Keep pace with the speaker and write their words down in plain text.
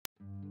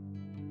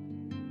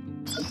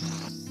Hello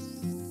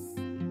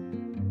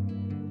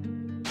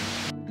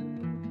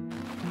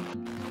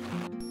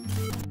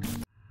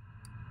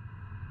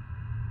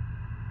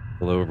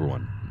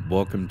everyone,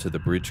 welcome to the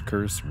Bridge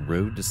Curse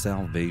Road to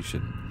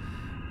Salvation,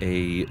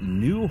 a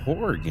new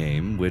horror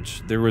game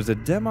which there was a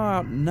demo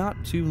out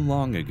not too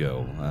long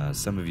ago.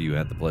 Some of you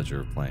had the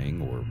pleasure of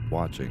playing or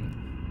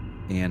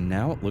watching, and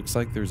now it looks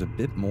like there's a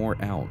bit more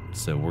out,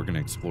 so we're going to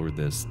explore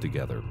this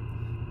together.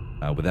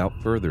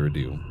 Without further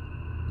ado,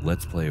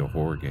 let's play a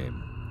horror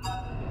game.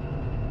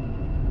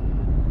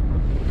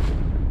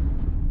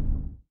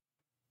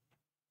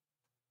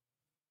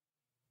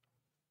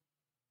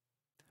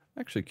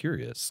 Actually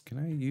curious, can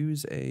I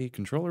use a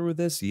controller with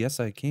this? Yes,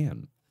 I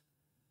can.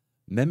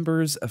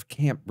 Members of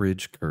Camp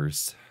Bridge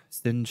Curse,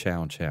 Sin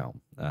Chow Chow.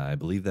 I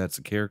believe that's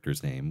a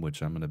character's name,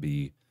 which I'm going to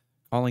be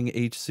calling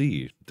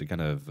HC to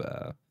kind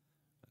of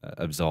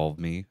absolve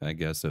me, I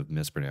guess, of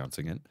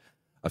mispronouncing it.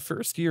 A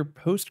first-year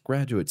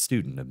postgraduate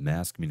student of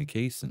mass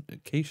communication.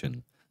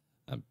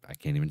 I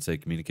can't even say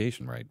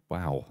communication right.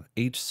 Wow.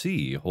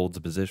 HC holds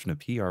a position of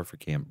PR for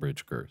Camp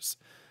Bridge Curse.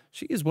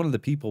 She is one of the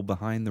people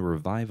behind the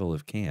revival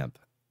of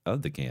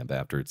the camp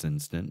after its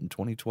incident in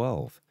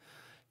 2012.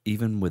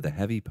 Even with a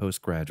heavy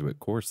postgraduate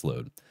course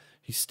load,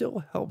 he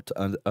still helped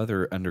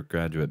other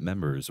undergraduate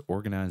members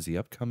organize the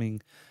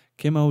upcoming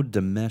Kimo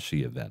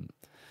Dameshi event.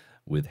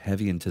 With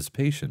heavy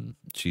anticipation,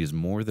 she is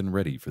more than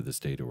ready for this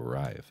day to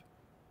arrive.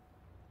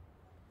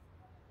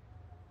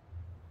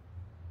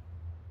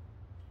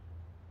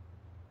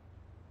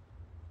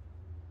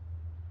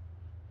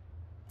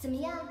 怎么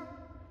样？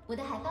我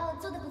的海报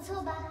做得不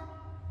错吧？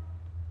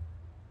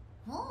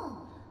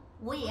哦，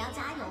我也要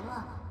加油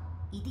了，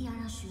一定要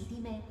让学弟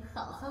妹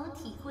好好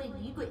体会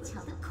女鬼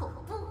桥的恐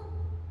怖。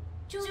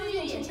祝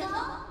愿成功！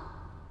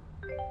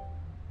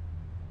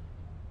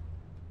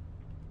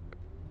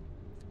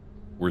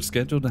 We're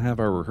scheduled to have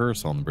our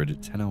rehearsal on the bridge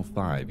at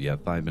 10:05. You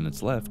have 5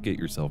 minutes left. Get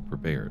yourself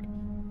prepared.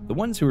 The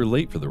ones who are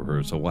late for the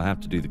rehearsal will have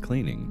to do the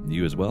cleaning.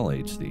 You as well,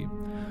 HC.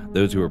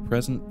 Those who are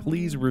present,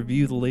 please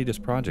review the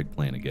latest project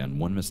plan again.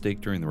 One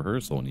mistake during the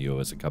rehearsal and you owe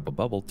us a cup of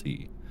bubble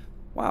tea.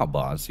 Wow,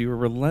 boss, you are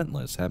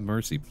relentless. Have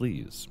mercy,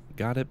 please.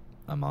 Got it.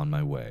 I'm on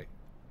my way.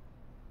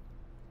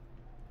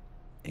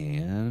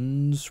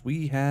 And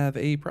we have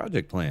a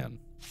project plan,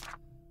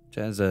 which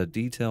has a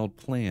detailed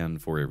plan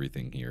for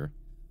everything here.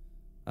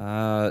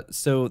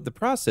 So the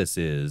process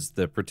is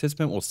the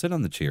participant will sit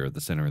on the chair at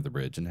the center of the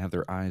bridge and have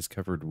their eyes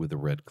covered with a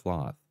red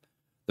cloth.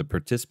 The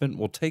participant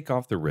will take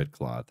off the red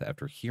cloth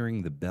after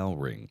hearing the bell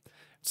ring,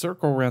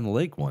 circle around the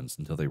lake once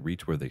until they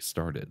reach where they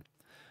started.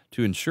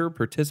 To ensure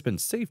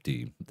participant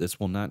safety, this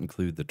will not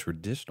include the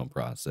traditional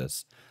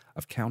process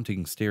of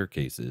counting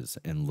staircases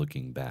and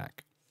looking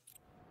back.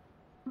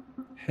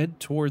 Head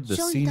toward the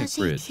scenic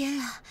bridge.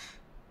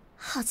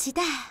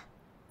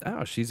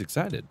 Oh, she's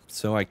excited.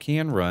 So I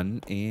can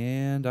run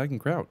and I can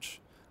crouch.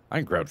 I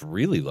can crouch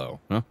really low.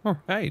 All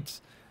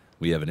right.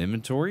 We have an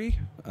inventory,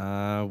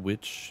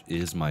 which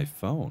is my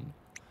phone.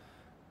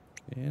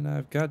 And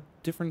I've got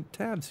different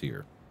tabs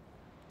here.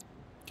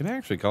 Can I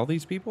actually call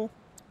these people?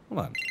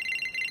 Hold on.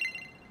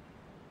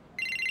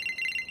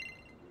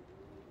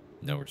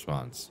 No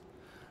response.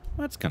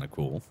 Well, that's kind of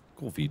cool.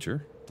 Cool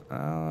feature.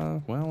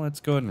 Well, let's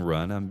go ahead and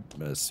run.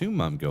 I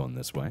assume I'm going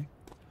this way.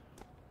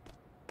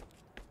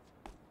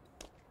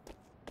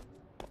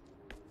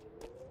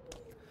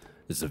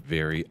 This is a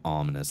very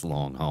ominous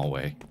long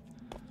hallway.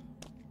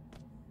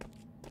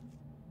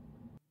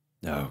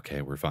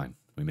 Okay, we're fine.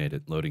 We made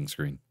it. Loading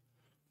screen.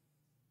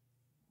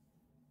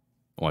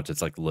 Watch,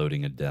 it's like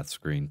loading a death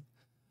screen.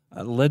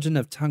 Legend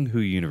of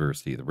Tunghu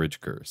University, the Bridge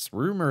Curse.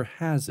 Rumor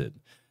has it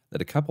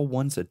that a couple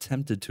once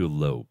attempted to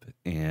elope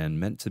and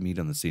meant to meet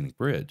on the scenic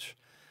bridge.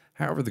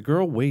 However, the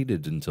girl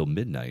waited until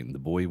midnight and the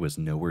boy was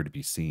nowhere to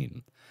be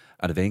seen.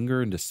 Out of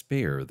anger and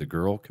despair, the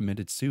girl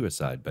committed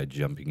suicide by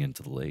jumping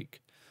into the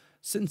lake.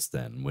 Since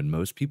then, when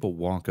most people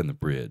walk on the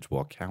bridge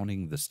while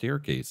counting the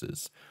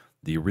staircases,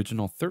 the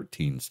original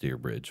 13-stair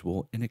bridge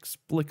will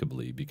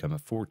inexplicably become a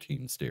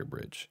 14-stair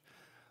bridge.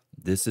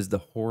 This is the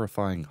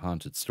horrifying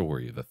haunted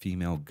story of a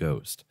female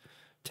ghost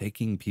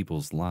taking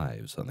people's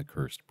lives on the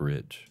cursed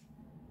bridge.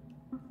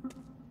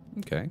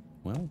 Okay,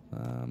 well,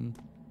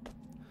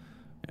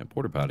 yeah,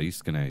 porta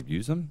potties, can I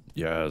use them?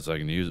 Yes, I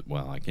can use it.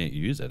 Well, I can't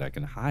use it. I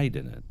can hide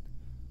in it.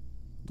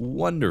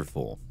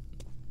 Wonderful.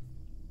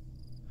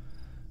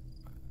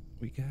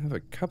 We have a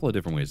couple of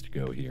different ways to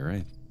go here.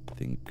 I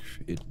think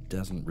it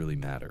doesn't really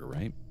matter,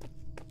 right?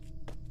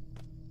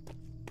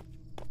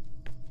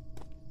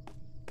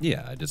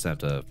 Yeah, I just have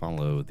to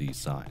follow these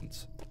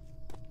signs.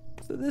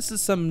 So this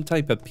is some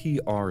type of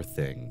PR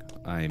thing,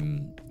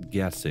 I'm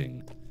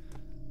guessing,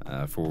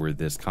 for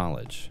this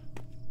college.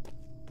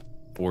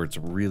 Or it's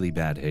really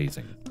bad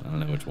hazing. I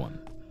don't know which one.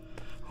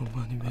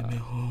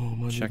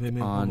 Check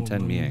on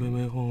Ten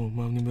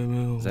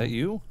Miang. Is that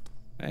you?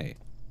 Hey,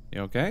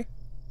 you okay?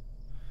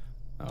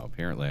 Oh,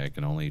 apparently I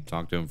can only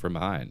talk to him from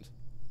behind.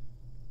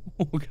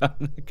 Oh god,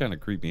 that kind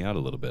of creeped me out a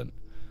little bit.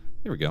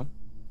 Here we go.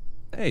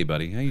 Hey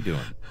buddy, how you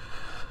doing?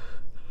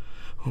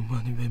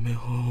 妈你妹妹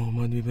吼，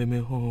妈你妹妹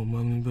吼，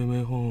妈你妹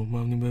妹吼，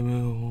妈你妹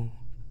妹吼。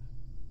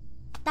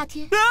大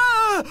天，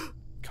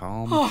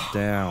 Calm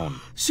down.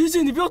 学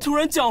姐，你不要突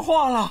然讲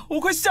话了，我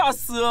快吓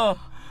死了。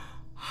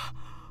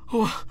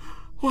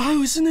我还以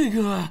为是那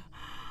个哎。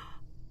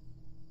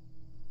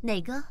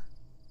哪个？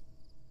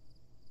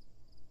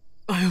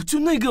哎呦，就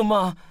那个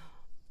嘛。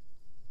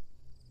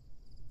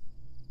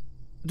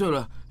对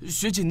了，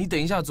学姐，你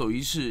等一下走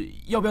仪式，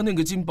要不要念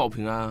个经保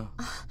平安啊？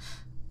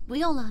不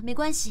用了，没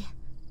关系。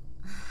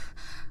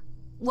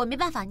我没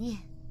办法念。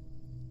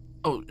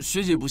哦，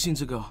学姐不信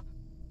这个，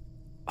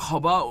好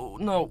吧，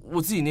那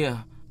我自己念。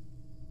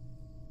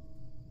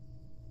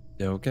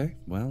Okay,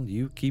 well,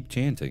 you keep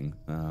chanting.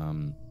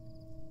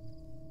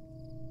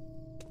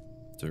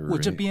 我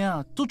这边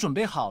啊都准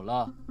备好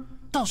了，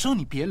到时候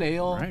你别雷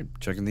哦。 All right,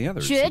 checking the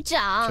others. 学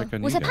长 Check on，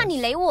 you 我才怕 guys. 你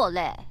雷我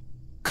嘞。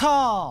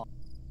靠！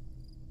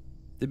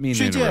 Didn't mean to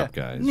学姐 interrupt,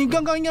 guys. 你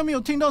刚刚应该没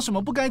有听到什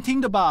么不该听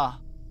的吧？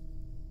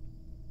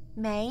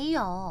没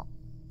有。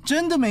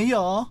真的没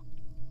有？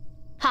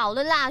好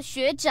了啦，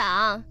学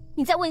长，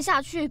你再问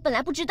下去，本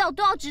来不知道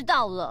都要知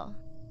道了。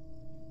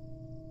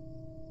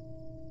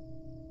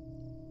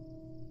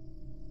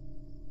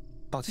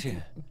抱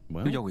歉，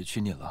 Well, 又要委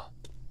屈你了。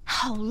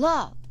好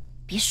了，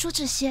别说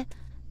这些，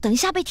等一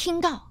下被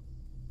听到。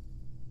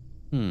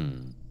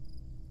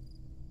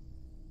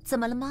怎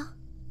么了吗？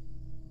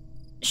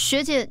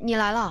学姐，你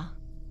来了，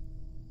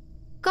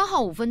刚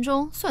好5分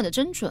钟，算得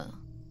真准。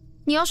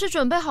你要是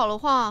准备好的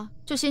话，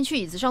就先去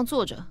椅子上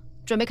坐着，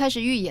准备开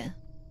始预演。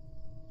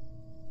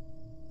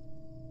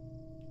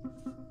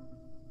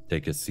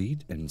 take a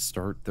seat and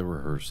start the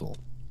rehearsal.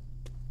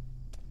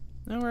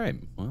 All right,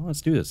 well, let's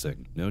do this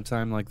thing. No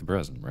time like the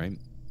present, right?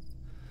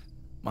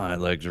 My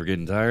legs are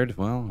getting tired.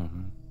 Well,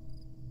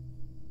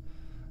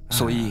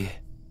 所以，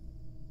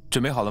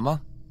准备好了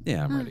吗？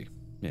 yeah, I'm ready.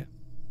 Yeah.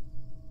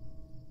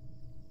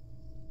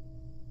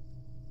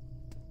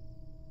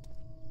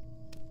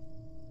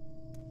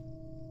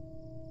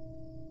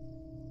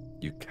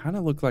 You kind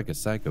of look like a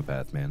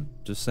psychopath, man.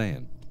 Just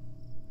saying.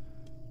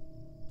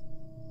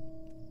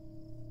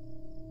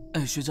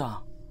 哎，学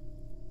长，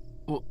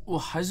我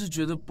还是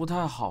觉得不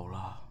太好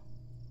了。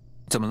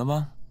怎么了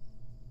吗？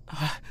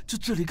哎，就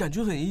这里感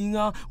觉很阴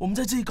啊，我们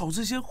在这里搞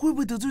这些，会不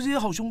会得罪这些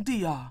好兄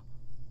弟啊？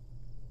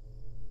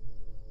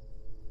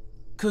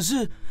可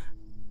是，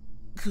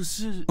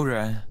不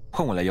然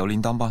换我来摇铃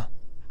铛吧。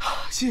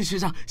谢谢学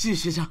长，谢谢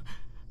学长。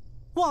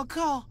哇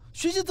靠！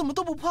学姐怎么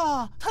都不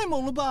怕，太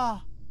猛了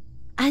吧！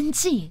安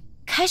静，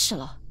开始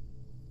了。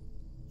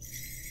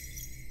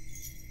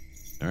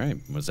 All right,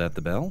 was that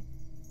the bell?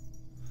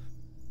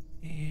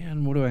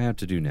 And what do I have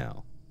to do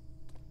now?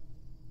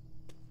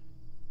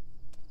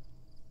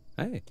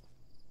 Hey.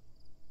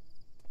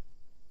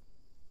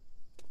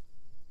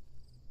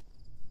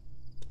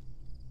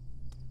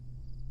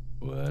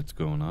 What's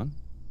going on?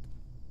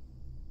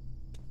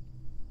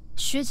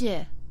 学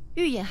姐，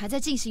预演还在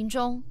进行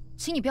中，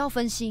请你不要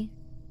分心。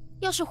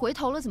要是回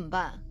头了怎么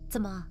办？怎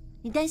么？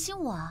你担心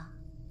我啊？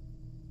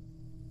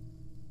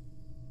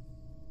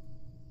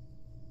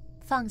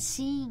放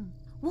心，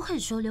我很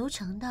熟流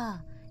程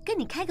的，跟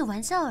你开个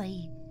玩笑而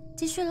已。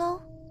继续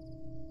喽。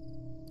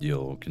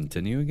 You'll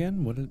continue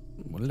again? What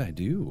did I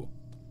do?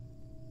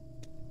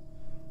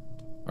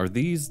 Are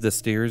these the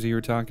stairs you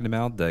were talking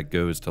about that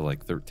goes to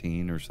like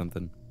 13 or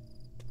something?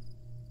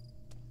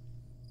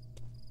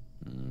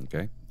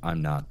 Okay.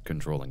 I'm not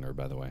controlling her,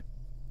 by the way.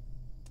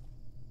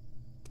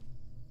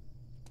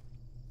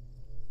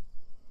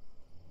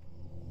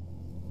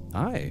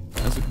 Hi.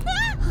 How's it?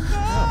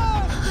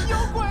 有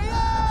鬼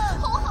啊！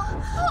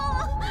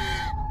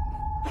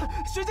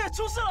学姐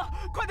出事了，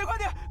快点，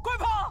快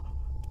跑！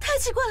 太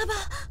奇怪了吧！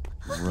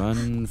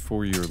 Run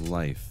for your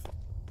life.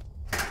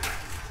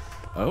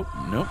 Oh,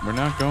 nope, we're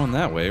not going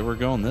that way. We're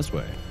going this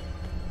way.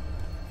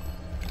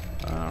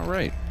 All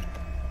right.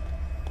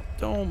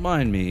 Don't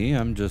mind me.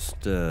 I'm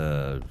just,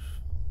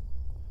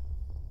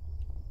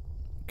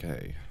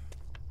 okay.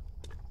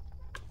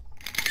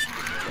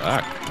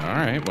 Fuck. All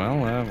right, well,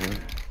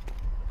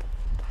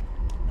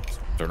 let's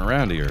turn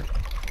around here.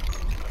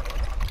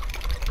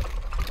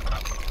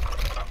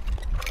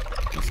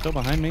 You still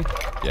behind me?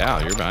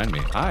 Yeah, you're behind me.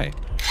 Hi.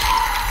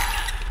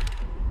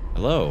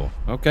 Hello.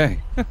 Okay.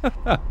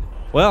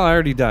 Well, I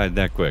already died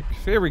that quick.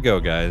 Here we go,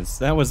 guys.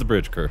 That was the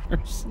bridge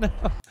curse.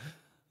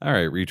 All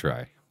right,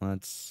 retry.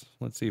 Let's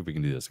see if we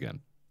can do this again.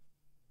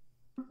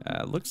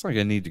 Looks like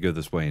I need to go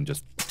this way and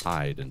just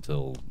hide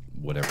until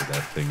whatever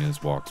that thing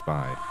is walks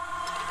by.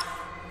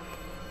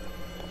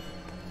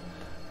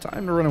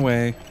 Time to run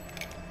away.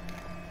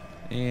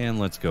 And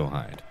let's go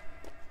hide.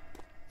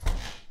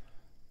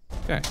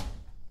 Okay.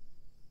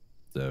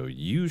 So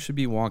you should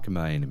be walking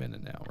by any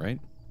minute now, right?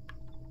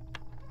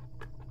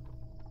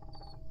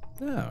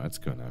 Oh, that's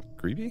kind of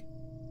creepy.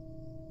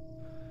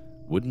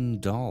 Wooden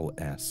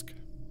doll-esque.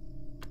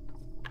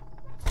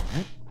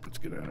 Alright, let's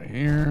get out of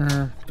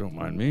here. Don't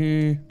mind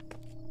me.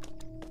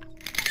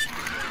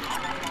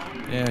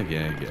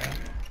 Yeah.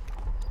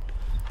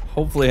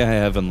 Hopefully I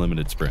have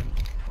unlimited sprint.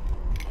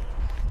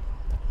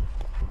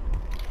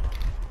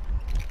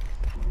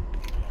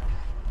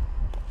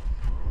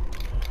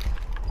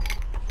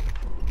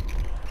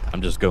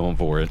 I'm just going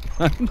for it.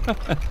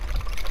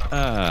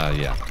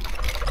 Yeah.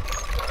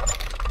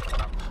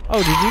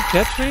 Oh, did you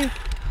catch me?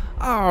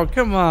 Oh,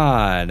 come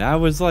on. I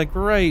was like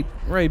right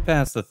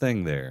past the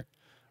thing there.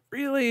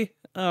 Really?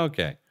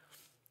 Okay.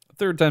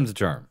 Third time's a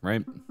charm,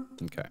 right?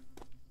 Okay.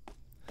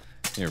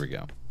 Here we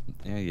go.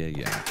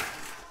 Yeah.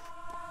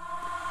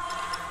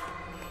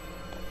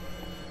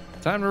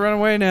 Time to run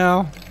away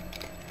now.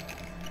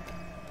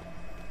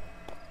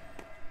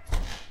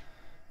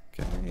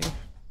 Okay.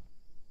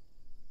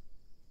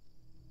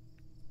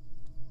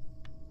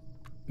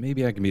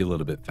 Maybe I can be a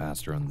little bit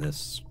faster on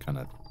this kind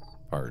of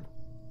part.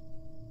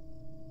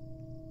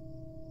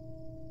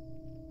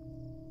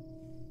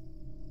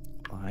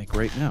 Like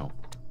right now.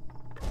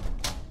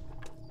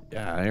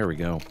 Yeah, there we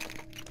go.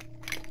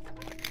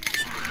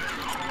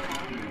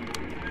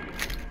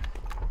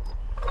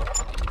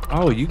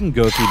 Oh, you can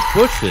go through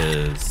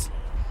bushes.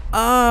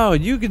 Oh,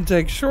 you can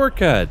take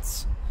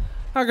shortcuts.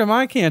 How come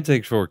I can't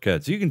take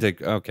shortcuts? You can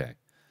take... Okay.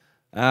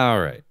 All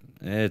right.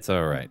 It's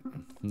all right.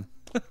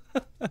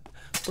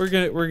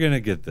 We're gonna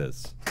get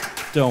this.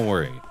 Don't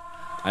worry.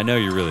 I know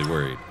you're really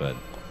worried, but...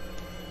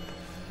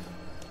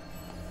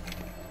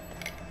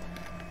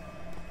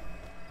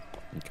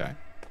 Okay.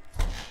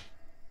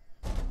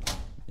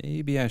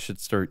 Maybe I should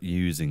start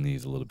using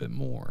these a little bit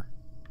more.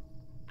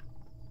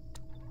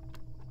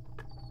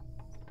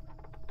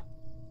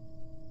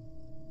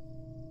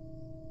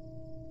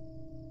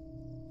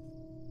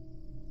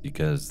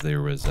 Because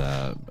there was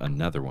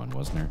another one,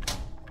 wasn't there?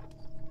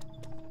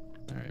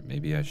 Alright,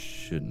 maybe I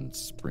shouldn't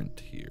sprint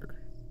here.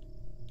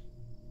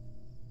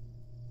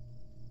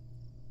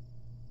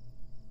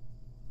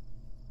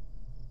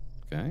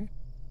 Okay.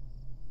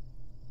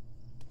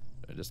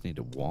 I just need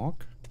to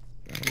walk?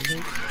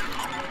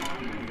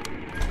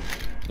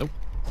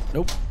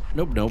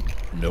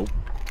 Nope.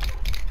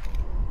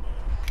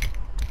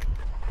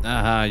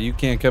 Aha, you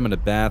can't come into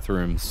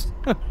bathrooms.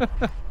 I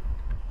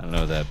don't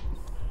know what that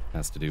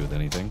has to do with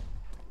anything.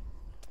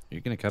 Are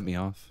you gonna cut me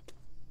off?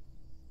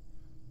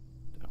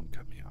 Don't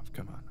cut me off,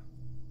 come on.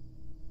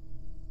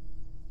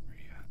 Where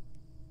you at?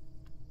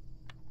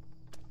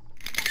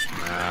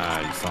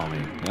 Ah, you saw me.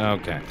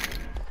 Okay.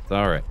 It's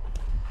alright.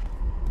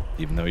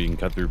 Even though you can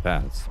cut through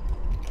paths.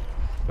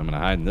 I'm gonna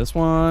hide in this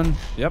one.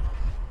 Yep.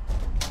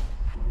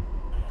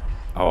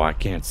 Oh, I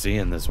can't see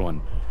in this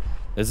one.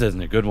 This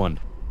isn't a good one.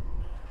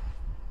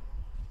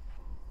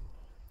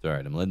 It's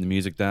alright, I'm letting the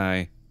music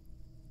die.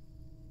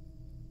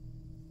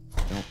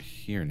 I don't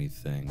hear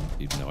anything,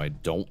 even though I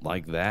don't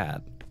like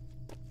that.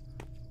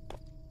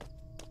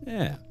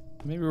 Yeah,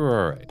 maybe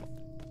we're alright.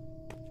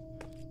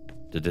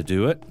 Did it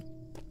do it?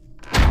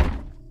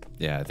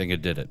 Yeah, I think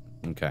it did it.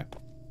 Okay.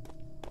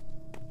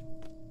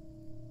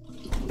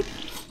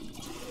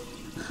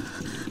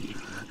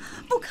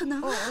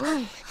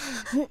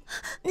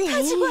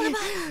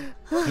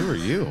 Who are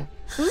you?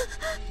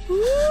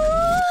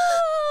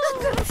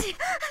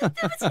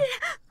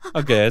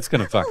 Okay, it's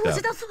gonna fuck up.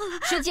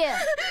 学姐，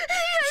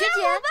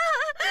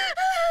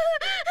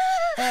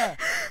哎，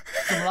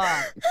怎么了？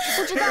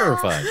不知道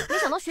啊，没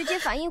想到学姐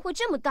反应会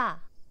这么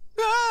大。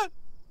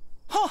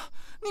哈，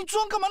你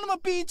妆干嘛那么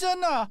逼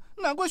真啊？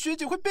难怪学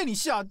姐会被你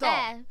吓到。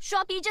哎，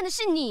刷逼真的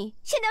是你，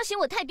现在要嫌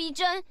我太逼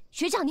真，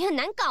学长你很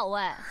难搞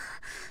哎。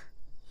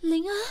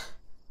林恩，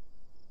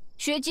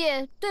学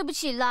姐，对不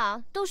起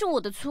啦，都是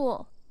我的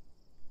错。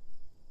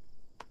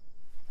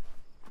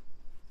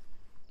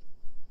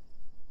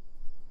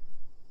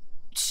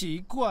奇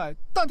怪，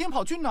当天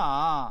跑去哪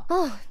啊？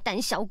哦，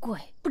胆小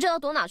鬼，不知道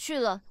躲哪去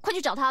了，快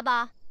去找他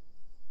吧。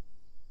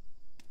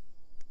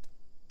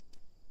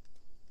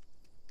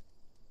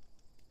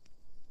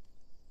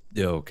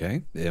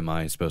Okay, am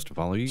I supposed to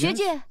follow you guys? 学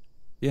姐。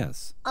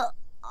Yes.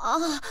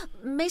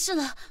 没事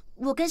了，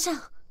我跟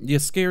上。You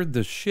scared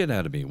the shit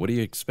out of me. What do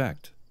you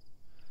expect?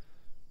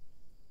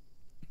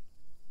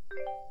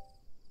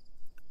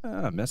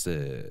 Ah,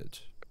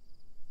 message.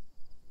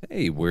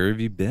 Hey, where have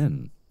you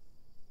been?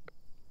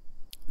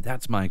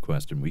 That's my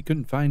question. We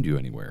couldn't find you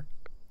anywhere.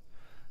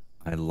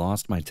 I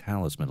lost my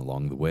talisman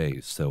along the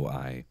way, so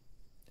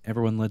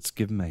Everyone, let's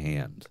give him a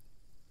hand.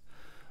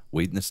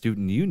 Wait in the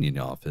student union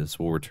office.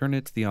 We'll return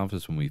it to the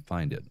office when we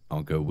find it.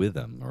 I'll go with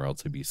him, or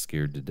else he'll be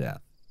scared to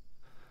death.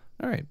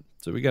 Alright,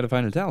 so we gotta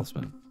find a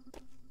talisman.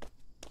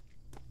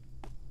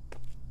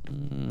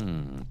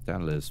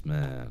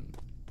 Talisman.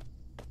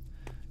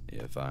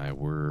 If I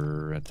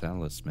were a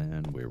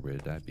talisman, where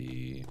would I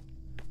be?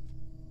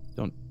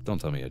 Don't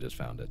tell me I just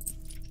found it.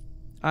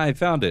 I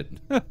found it.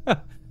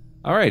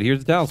 Alright, here's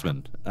the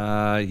talisman.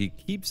 He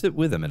keeps it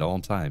with him at all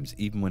times,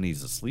 even when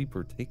he's asleep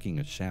or taking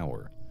a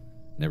shower.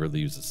 Never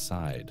leaves his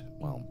side.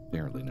 Well,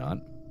 apparently not.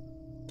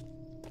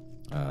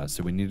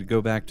 So we need to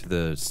go back to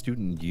the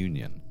student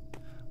union,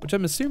 which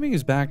I'm assuming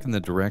is back in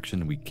the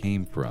direction we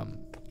came from.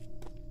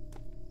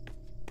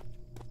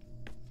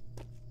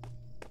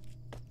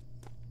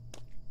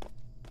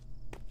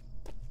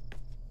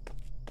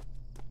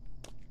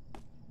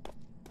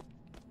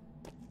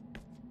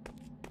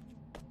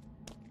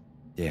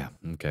 Yeah,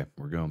 okay.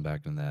 We're going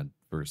back in that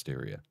first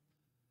area.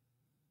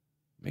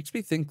 Makes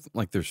me think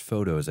like there's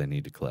photos I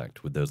need to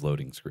collect with those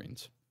loading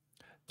screens.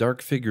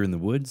 Dark figure in the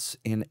woods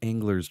and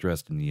anglers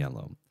dressed in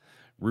yellow.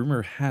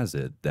 Rumor has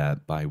it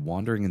that by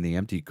wandering in the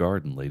empty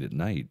garden late at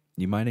night,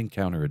 you might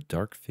encounter a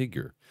dark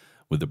figure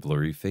with a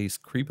blurry face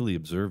creepily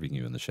observing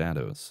you in the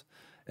shadows.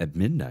 At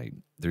midnight,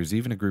 there's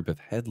even a group of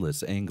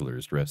headless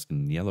anglers dressed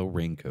in yellow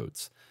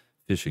raincoats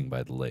fishing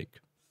by the lake.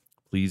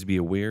 Please be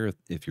aware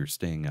if you're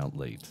staying out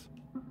late.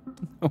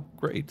 Oh,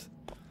 great.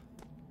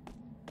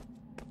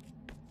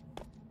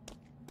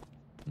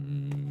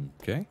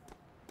 Okay.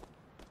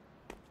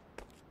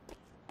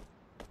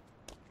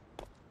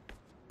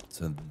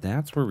 So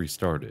that's where we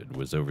started,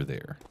 was over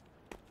there.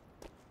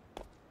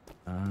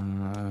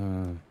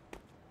 Am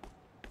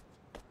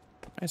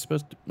I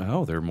supposed to...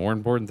 Oh, there are more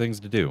important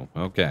things to do.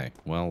 Okay,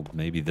 well,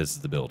 maybe this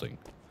is the building.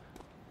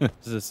 Is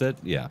this it?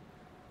 Yeah.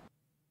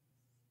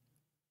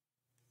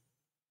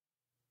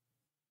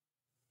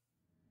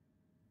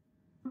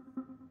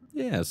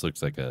 Yeah, this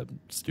looks like a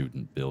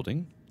student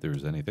building, if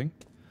there's anything.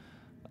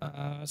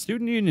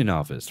 Student union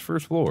office,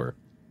 first floor.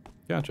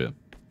 Gotcha.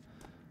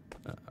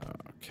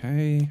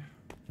 Okay.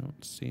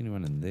 Don't see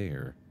anyone in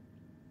there.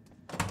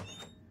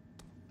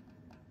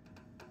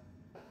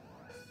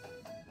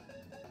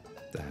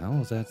 The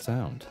hell is that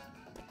sound?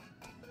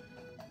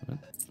 What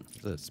is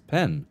this?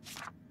 Pen.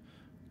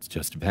 It's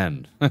just a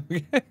pen.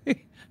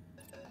 Okay.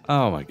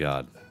 Oh my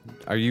god.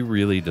 Are you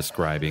really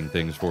describing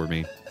things for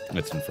me?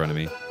 It's in front of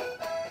me.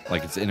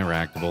 Like it's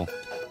interactable.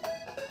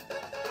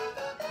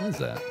 What is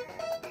that?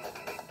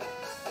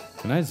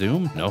 Can I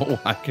zoom? No,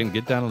 I can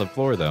get down to the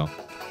floor though.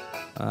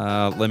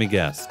 Let me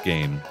guess.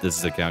 Game. This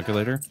is a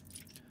calculator?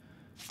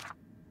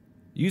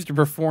 Used to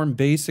perform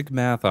basic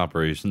math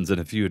operations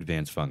and a few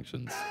advanced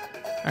functions.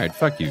 Alright,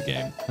 fuck you,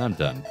 game. I'm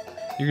done.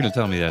 You're gonna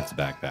tell me that's a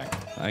backpack.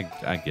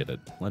 I get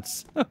it.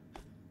 Let's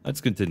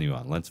continue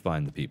on. Let's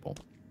find the people.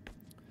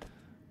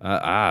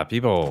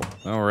 People.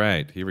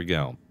 Alright, here we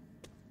go.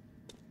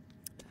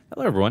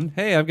 Hello, everyone.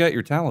 Hey, I've got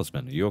your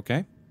talisman. Are you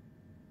okay?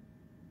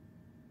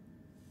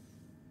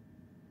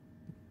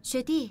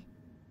 学弟，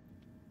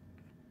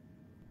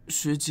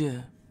学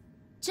姐，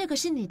这个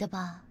是你的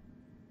吧？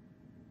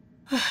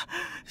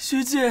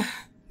学姐，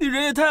你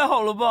人也太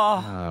好了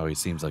吧！ Oh, he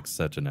seems like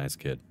such a nice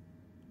kid.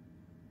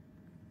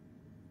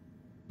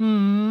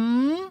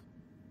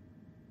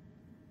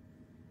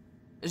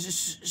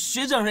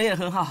 学长人也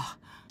很好。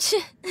切，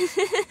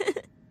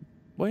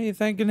 What are you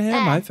thanking him?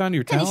 I found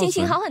your 看你心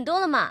情 talisman. 好很多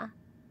了嘛。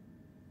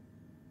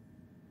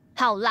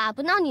好啦，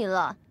不闹你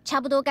了，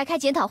差不多该开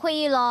检讨会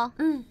议咯。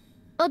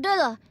哦，对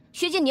了，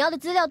学姐你要的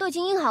资料都已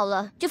经印好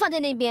了，就放在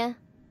那边。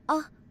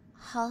哦，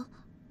好，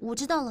我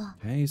知道了。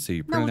 Okay, so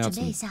you 那我 printed 准 out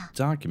备一 some 下。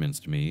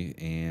 documents to me,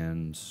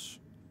 and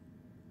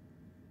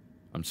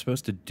I'm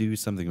supposed to do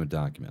something with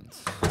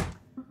documents.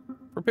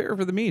 Prepare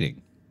for the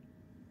meeting.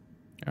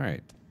 All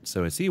right.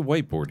 So I see a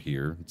whiteboard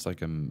here. It's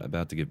like I'm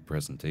about to give a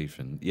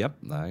presentation. Yep,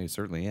 I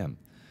certainly am.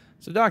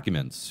 So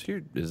documents.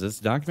 Here, is this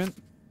a document?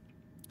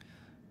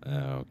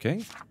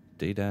 Okay.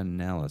 Data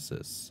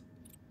analysis.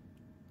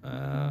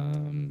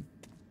 Another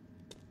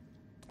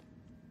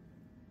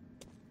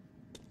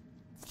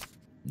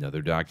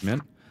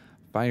document.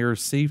 Fire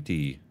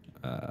safety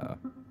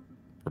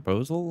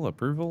proposal,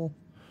 approval.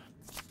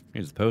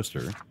 Here's the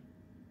poster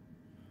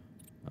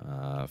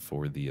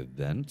for the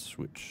event,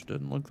 which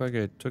doesn't look like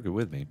I took it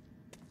with me.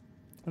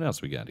 What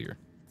else we got here?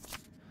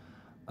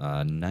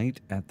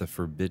 Night at the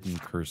Forbidden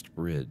Cursed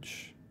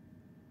Bridge.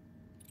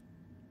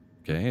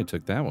 Okay, I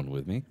took that one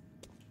with me.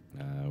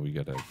 We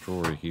got a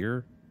drawer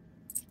here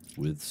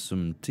with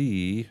some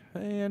tea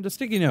and a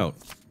sticky note.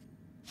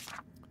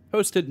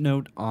 Post-it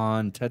note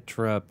on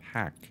Tetra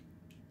Pak.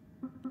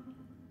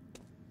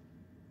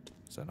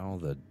 Is that all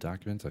the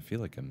documents? I feel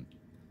like I'm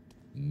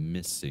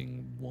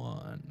missing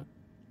one.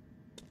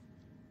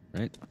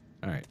 Right?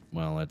 Alright,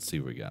 well, let's see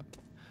what we got.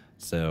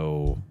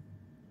 So,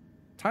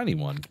 tiny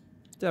one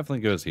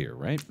definitely goes here,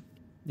 right?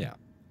 Yeah.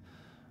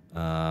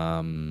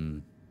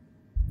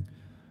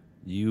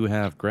 You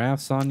have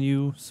graphs on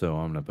you, so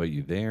I'm going to put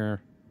you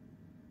there.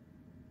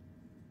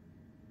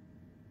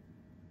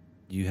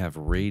 You have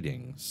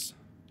ratings.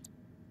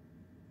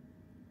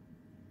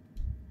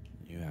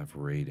 You have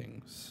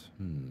ratings.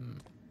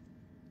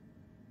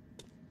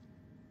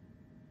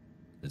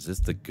 Is this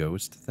the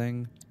ghost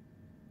thing?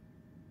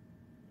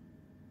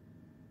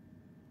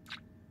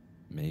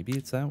 Maybe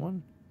it's that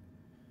one?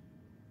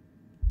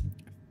 I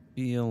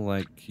feel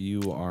like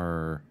you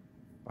are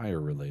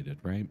fire related,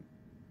 right?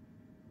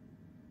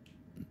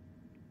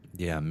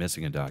 Yeah, I'm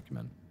missing a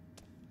document.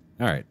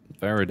 Alright,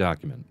 fire a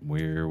document.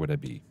 Where would I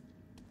be?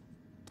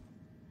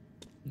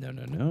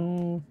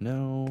 No.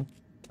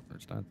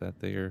 There's not that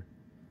there.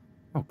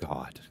 Oh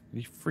god,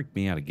 you freaked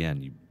me out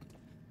again.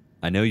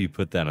 I know you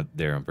put that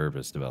there on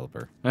purpose,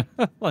 developer.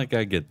 Like,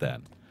 I get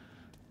that.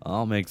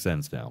 All makes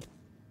sense now.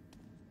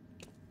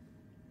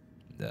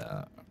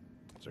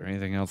 Is there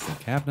anything else in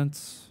the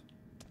cabinets?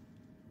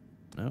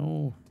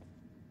 No.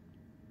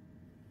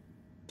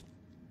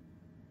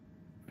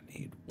 I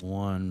need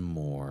one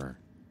more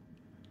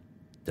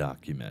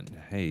document.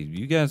 Hey,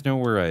 you guys know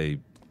where I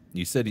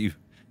you said you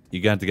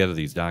got together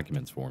these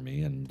documents for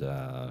me, and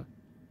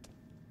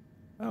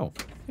oh,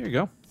 here you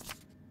go.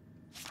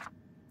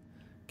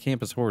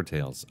 Campus Horror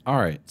Tales. All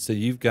right, so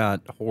you've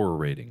got horror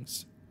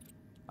ratings.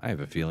 I have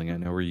a feeling I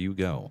know where you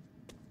go.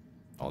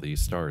 All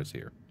these stars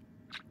here.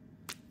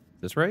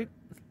 Is this right?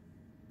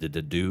 Did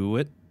it do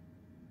it?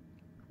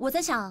 我在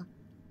想，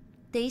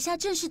等一下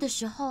正式的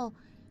时候，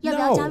要不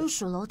要加入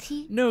数楼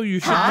梯？ No, you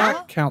should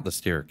not count the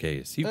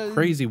staircase. You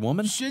crazy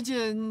woman. 学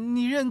姐，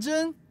你认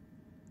真？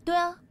对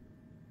啊，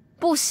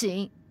不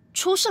行，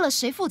出事了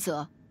谁负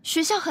责？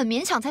学校很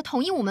勉强才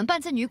同意我们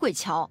办在女鬼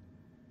桥。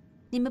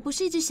你们不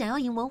是一直想要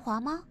赢文华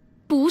吗？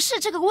不是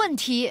这个问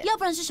题，要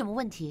不然是什么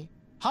问题？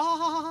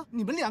好，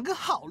你们2个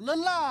好了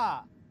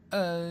啦。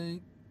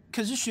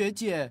可是学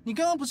姐，你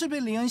刚刚不是被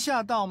林恩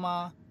吓到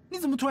吗？你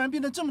怎么突然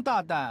变得这么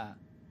大胆？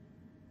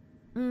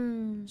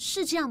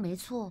是这样没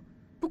错，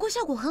不过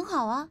效果很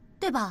好啊，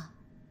对吧？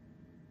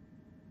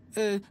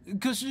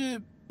可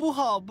是不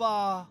好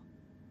吧？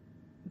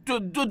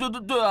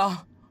对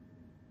啊！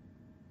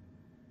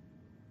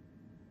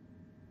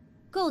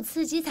够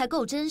刺激才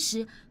够真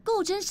实，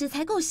够真实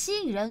才够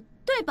吸引人，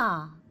对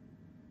吧？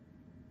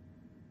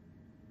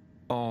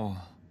哦，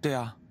对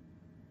啊。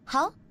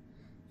好，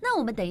那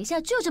我们等一下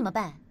就这么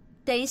办。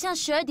等一下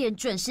12点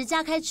准时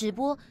加开直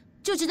播，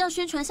就知道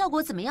宣传效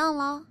果怎么样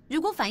了。如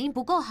果反应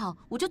不够好，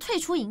我就退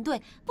出营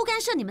队，不干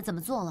涉你们怎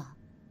么做了。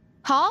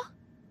好，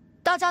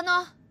大家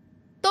呢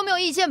都没有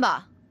意见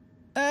吧？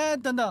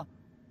等等，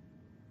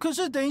可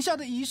是等一下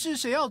的仪式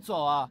谁要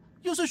走啊？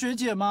又是学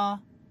姐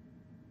吗？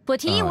我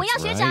提议我要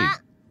学长。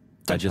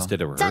 I just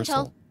did a 赞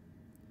成。 rehearsal.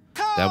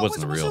 That 为 wasn't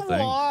什 a 么是 real 我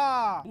thing.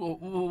 啊？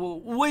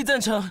我也赞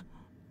成。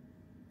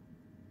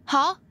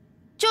好，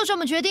就这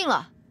么决定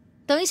了。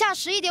等一下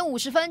11点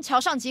50分，桥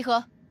上集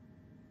合。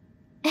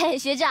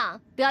学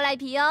长，不要赖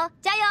皮哦，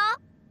加油！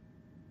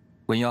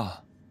文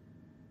耀，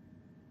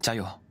加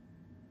油！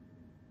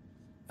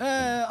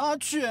阿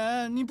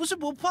全，你不是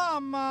不怕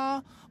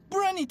吗？不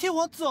然你替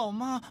我走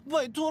嘛，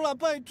拜托了，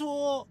拜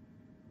托。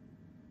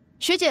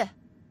学姐，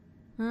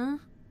嗯，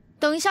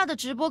等一下的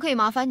直播可以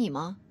麻烦你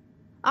吗？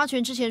阿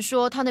全之前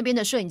说他那边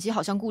的摄影机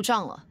好像故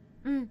障了。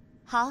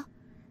好，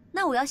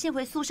那我要先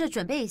回宿舍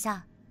准备一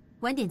下，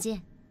晚点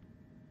见。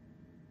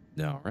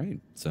 All right,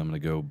 so I'm gonna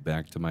go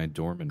back to my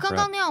dorm and 刚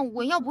刚 prep. 那样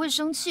文耀不会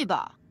生气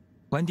吧？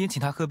晚点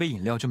请他喝杯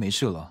饮料就没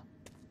事了。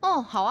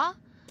哦，好啊。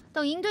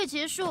等营队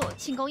结束，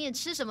庆功宴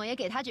吃什么也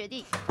给他决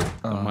定。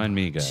Don't mind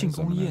me, guys. 庆 I'm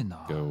功 gonna 宴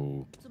啊。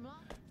 go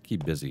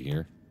keep busy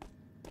here.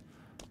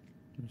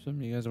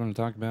 Something you guys want to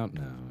talk about?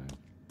 No,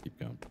 keep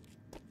going.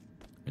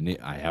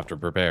 I have to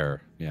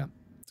prepare. Yeah,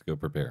 let's go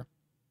prepare.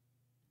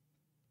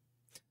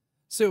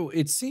 So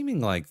it's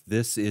seeming like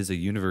this is a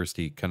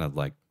university kind of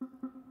like,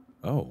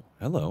 oh,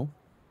 hello.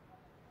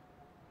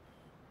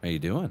 How you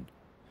doing?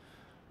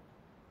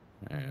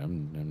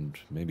 And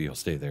maybe you'll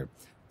stay there.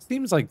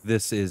 Seems like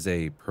this is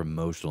a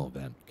promotional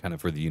event, kind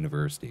of for the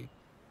university.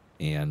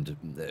 And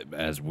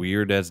as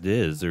weird as it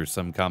is, there's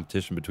some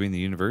competition between the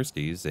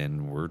universities,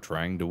 and we're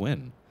trying to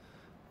win.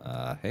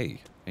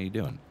 Hey, how you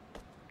doing?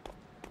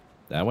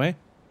 That way?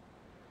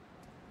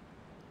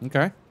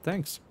 Okay,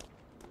 thanks.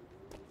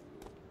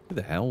 Who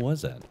the hell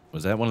was that?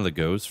 Was that one of the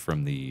ghosts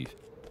from the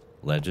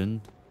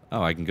legend?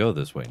 Oh, I can go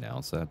this way now,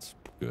 so that's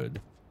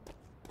good.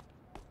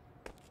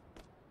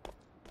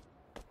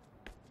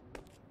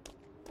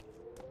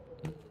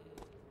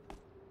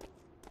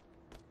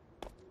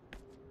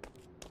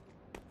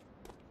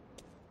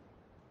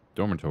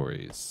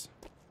 Dormitories.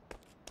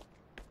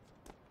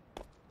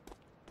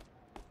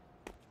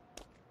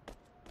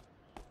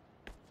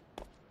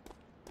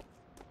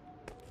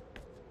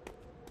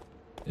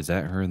 Is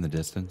that her in the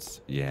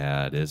distance?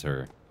 Yeah, it is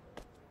her.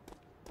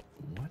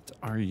 What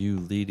are you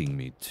leading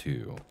me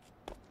to?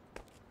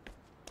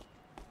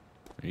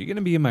 Are you going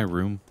to be in my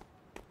room?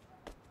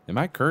 Am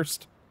I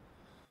cursed?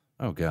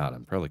 Oh god,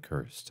 I'm probably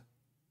cursed.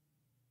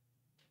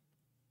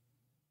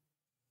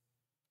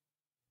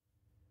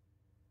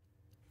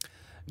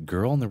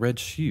 Girl in the red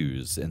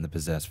shoes in the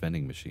possessed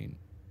vending machine.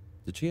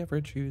 Did she have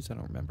red shoes? I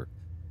don't remember.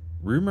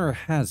 Rumor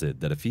has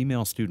it that a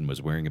female student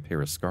was wearing a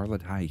pair of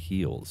scarlet high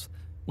heels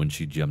when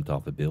she jumped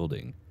off a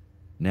building.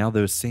 Now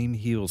those same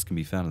heels can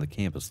be found on the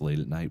campus late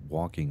at night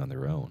walking on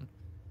their own.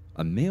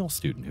 A male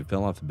student who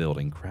fell off a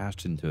building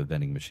crashed into a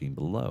vending machine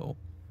below.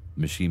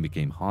 The machine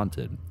became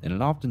haunted, and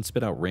it often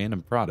spit out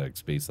random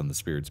products based on the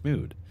spirit's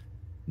mood.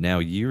 Now,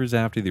 years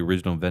after the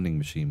original vending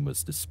machine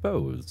was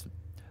disposed,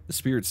 the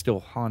spirit still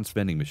haunts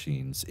vending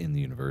machines in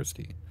the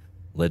university.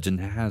 Legend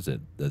has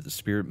it that the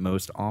spirit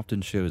most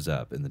often shows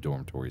up in the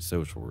dormitory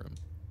social room.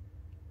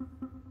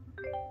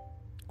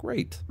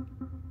 Great.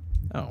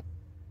 Oh,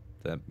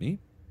 is that me?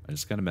 I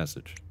just got a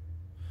message.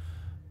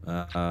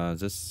 Is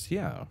this,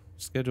 yeah,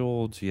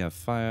 scheduled, yeah,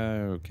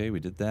 fire, okay, we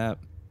did that.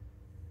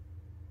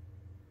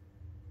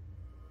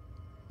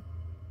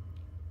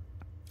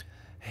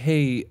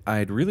 Hey,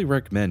 I'd really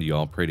recommend you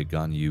all pray to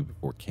Ganyu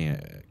before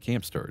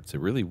camp starts. It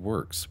really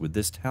works. With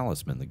this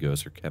talisman, the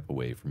ghosts are kept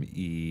away from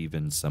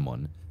even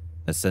someone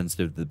as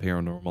sensitive to the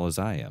paranormal as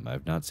I am.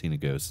 I've not seen a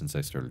ghost since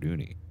I started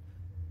uni.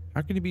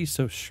 How can you be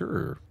so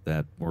sure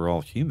that we're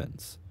all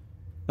humans?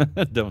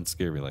 Don't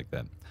scare me like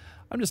that.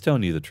 I'm just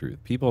telling you the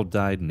truth. People have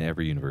died in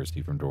every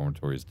university, from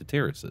dormitories to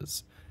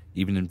terraces.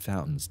 Even in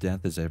fountains,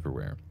 death is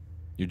everywhere.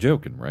 You're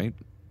joking, right?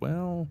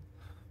 Well,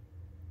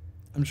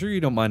 I'm sure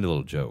you don't mind a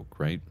little joke,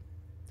 right?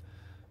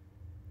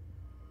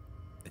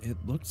 It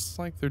looks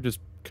like they're just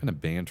kind of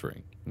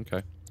bantering.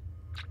 Okay.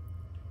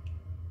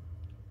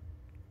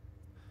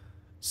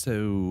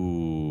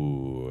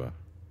 So,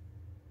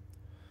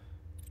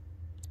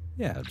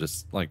 yeah,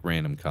 just like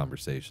random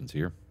conversations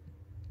here.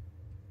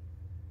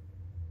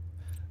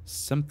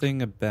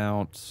 Something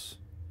about,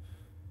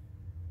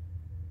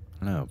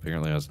 I don't know,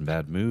 apparently I was in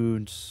bad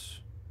moods.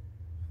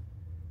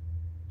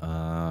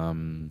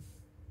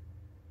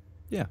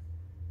 Yeah.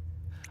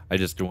 I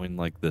just joined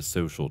like the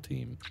social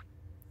team.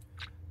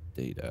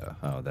 Data.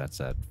 Oh, that's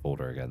that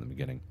folder I got in the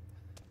beginning.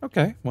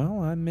 Okay,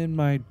 well, I'm in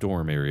my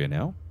dorm area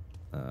now.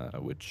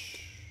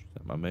 Which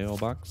is my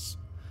mailbox.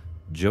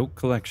 Joke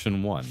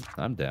collection 1.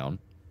 I'm down.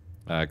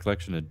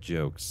 Collection of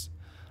jokes.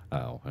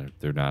 Oh,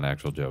 they're not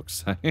actual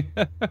jokes.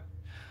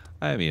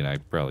 I mean, I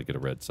probably could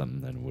have read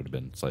something that would have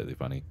been slightly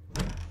funny.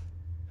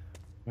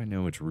 I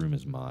know which room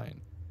is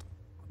mine.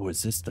 Oh,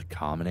 is this the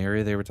common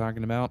area they were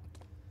talking about?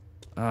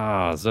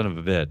 Ah, oh, son of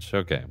a bitch.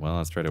 Okay, well,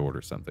 let's try to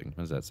order something. What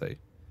does that say?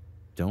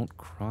 Don't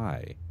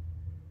cry.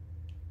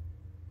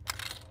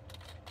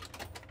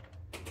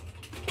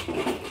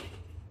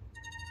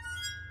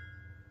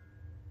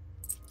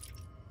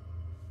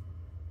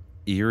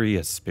 Eerie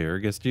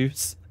asparagus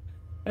juice?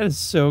 That is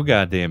so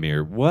goddamn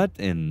eerie. What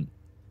in...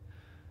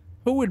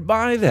 Who would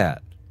buy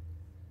that?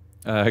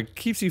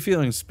 Keeps you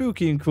feeling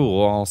spooky and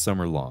cool all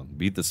summer long.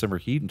 Beat the summer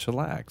heat and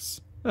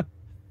chillax.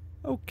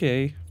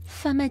 Okay.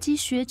 贩卖机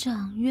学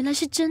长，原来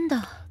是真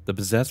的。 The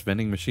possessed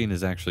vending machine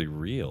is actually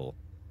real.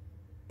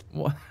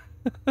 What?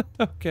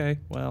 Okay,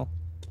 well,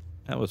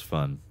 that was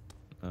fun.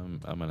 I'm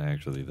gonna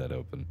actually leave that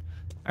open.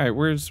 All right,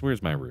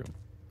 where's my room?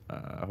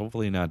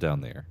 Hopefully not down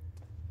there.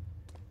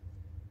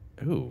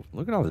 Ooh,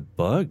 look at all the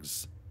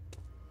bugs.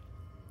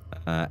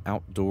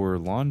 Outdoor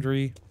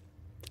laundry.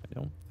 I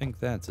don't think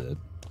that's it.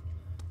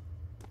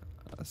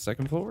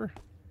 Second floor?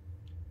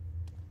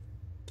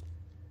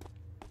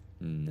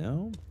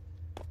 No.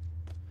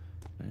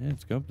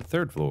 Let's go up to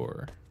third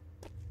floor.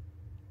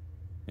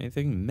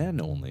 Anything men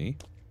only?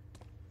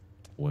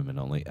 Women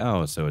only.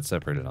 Oh, so it's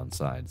separated on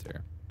sides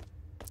there.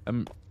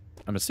 I'm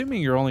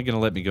assuming you're only going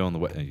to let me go in the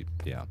way.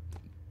 Yeah.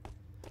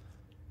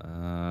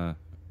 In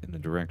the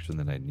direction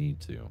that I need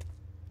to.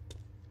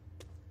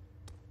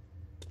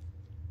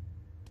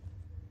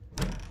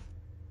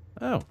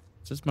 Oh,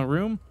 is this my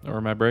room? Or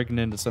am I breaking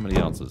into somebody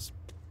else's?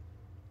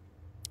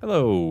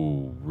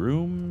 Hello,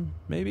 room,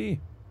 maybe?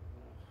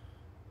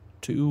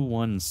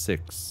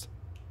 216.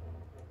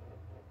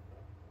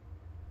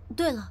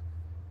 对了，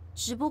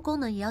直播功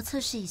能也要测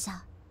试一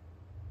下。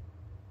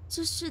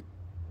这是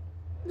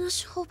那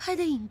时候拍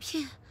的影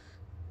片。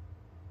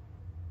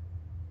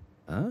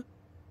Huh?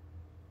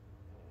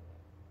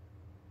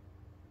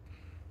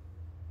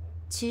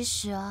 其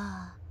实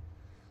啊，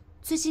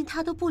最近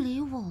他都不理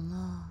我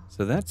了。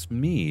 So that's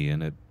me,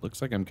 and it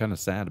looks like I'm kind of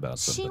sad about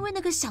是因 something. 为那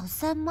个小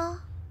三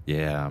吗？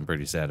 Yeah, I'm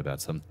pretty sad about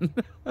something.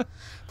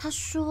 他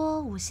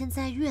说我现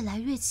在越来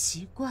越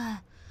奇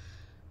怪，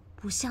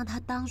不像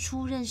他当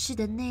初认识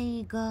的那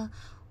一个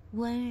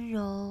温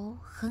柔、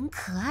很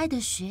可爱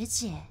的学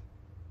姐。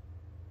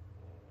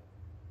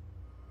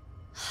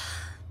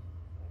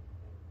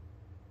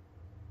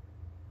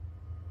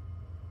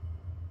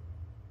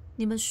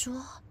你们说，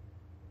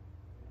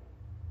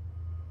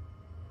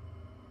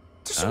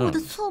这是我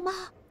的错吗？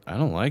 I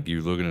don't like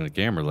you looking at the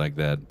camera like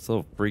that. It's a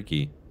little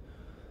freaky.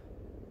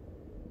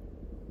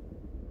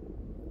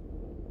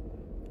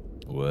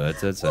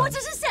 What's that sound? 我只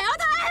是想要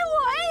他爱我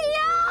而已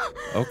啊！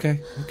 Okay,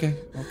 okay,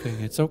 okay.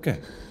 It's okay.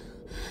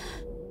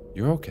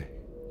 You're okay.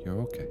 You're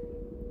okay.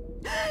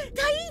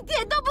 他一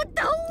点都不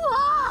懂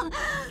我。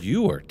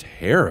 You are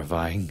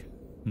terrifying.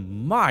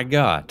 My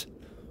God.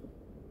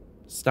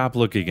 Stop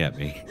looking at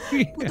me.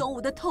 不懂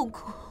我的痛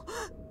苦，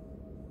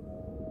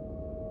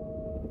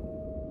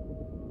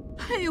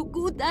还有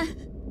孤单。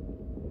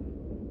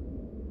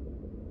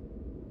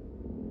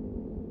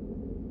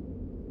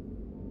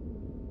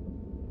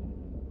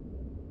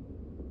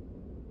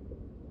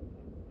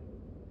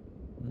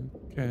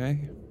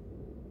 Okay.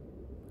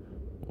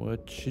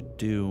 What you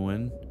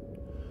doing?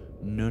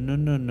 No, no,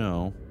 no,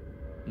 no.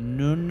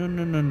 No, no,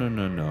 no, no, no,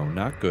 no, no.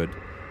 Not good.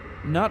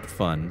 Not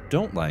fun.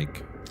 Don't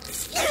like.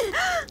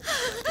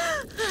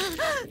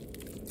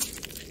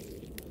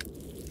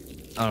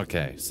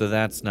 Okay, so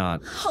that's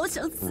not 好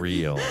想死！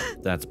 real.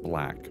 That's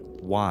black.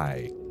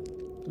 Why?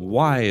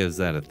 Why is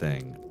that a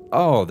thing?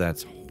 Oh,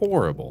 that's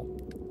horrible.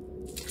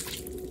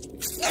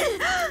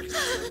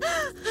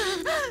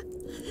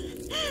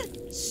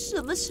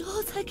 什么时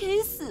候才可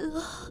以死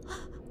啊？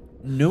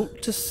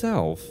 Note to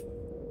self,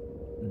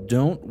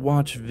 don't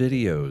watch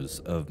videos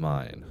of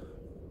mine.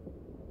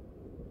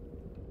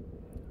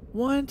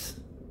 What?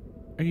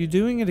 Are you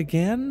doing it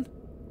again?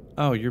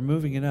 Oh, you're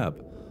moving it up.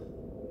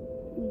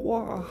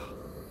 Wow.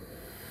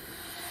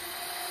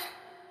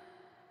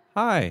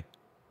 Hi.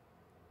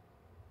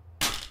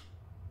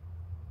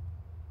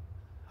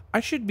 I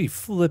should be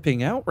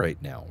flipping out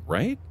right now,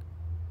 right?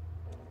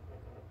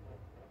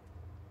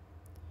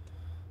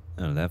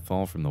 Oh, did that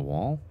fall from the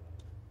wall?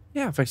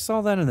 Yeah, if I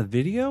saw that in the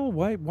video,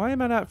 why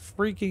am I not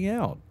freaking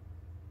out?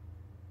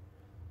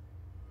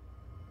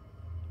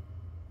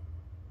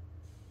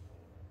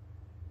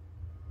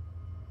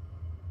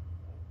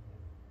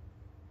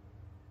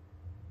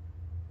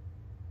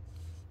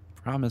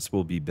 Promise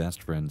we'll be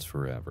best friends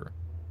forever.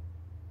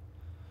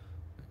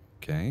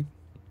 Okay.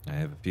 I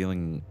have a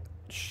feeling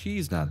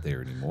she's not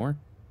there anymore.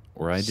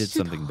 Or I did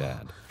something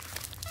bad.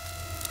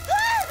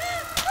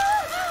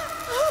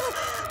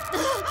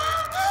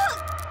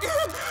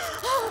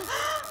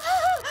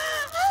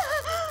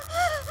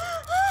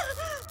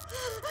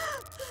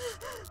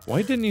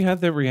 Why didn't you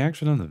have that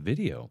reaction on the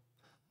video?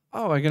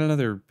 Oh, I got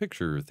another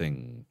picture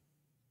thing.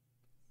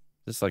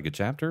 Is this like a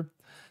chapter?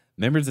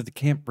 Members of the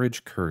Camp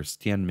Bridge Curse,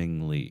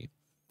 Tianming Li,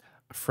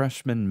 a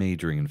freshman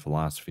majoring in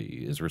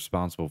philosophy, is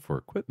responsible for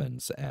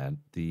equipment at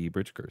the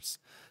Bridge Curse.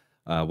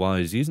 While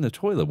he was using the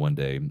toilet one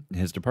day,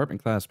 his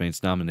department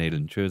classmates nominated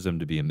and chose him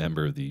to be a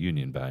member of the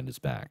union behind his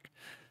back.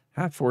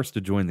 Half forced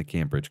to join the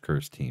Camp Bridge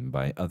Curse team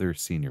by other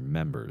senior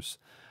members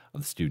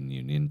of the student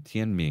union,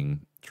 Tianming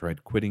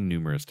tried quitting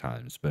numerous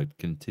times, but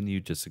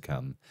continued to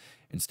succumb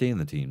and stay in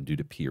the team due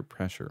to peer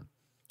pressure.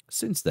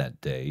 Since that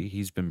day,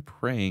 he's been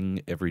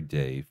praying every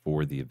day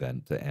for the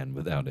event to end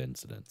without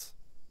incidents.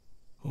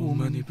 Oh,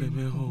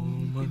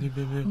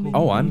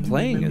 I'm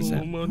playing as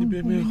him.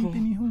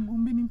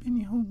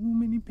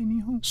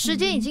 时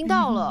间已经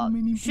到了，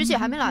学姐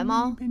还没来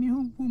吗？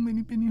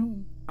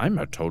 I'm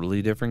a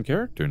totally different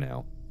character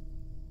now.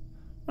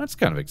 That's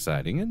kind of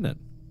exciting, isn't it?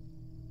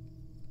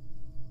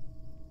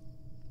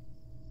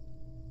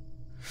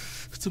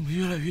 怎么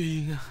越来越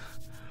阴啊？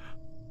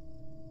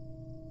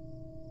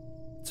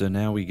 So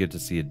now we get to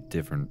see a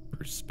different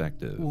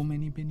perspective.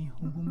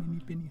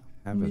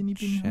 Have a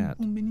chat.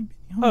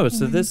 Oh,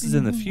 so this is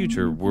in the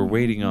future. We're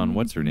waiting on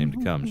what's her name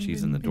to come.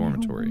 She's in the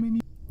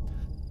dormitory.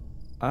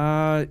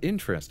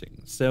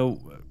 Interesting. So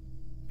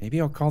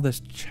maybe I'll call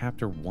this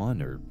chapter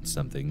 1 or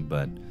something,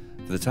 but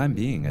for the time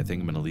being, I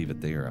think I'm going to leave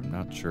it there. I'm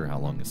not sure how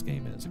long this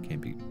game is. It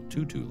can't be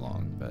too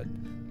long, but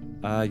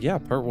yeah,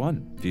 part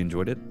 1. If you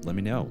enjoyed it, let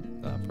me know.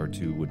 Part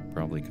 2 would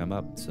probably come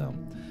up. So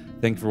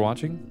thank you for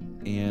watching,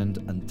 and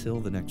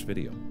until the next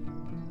video.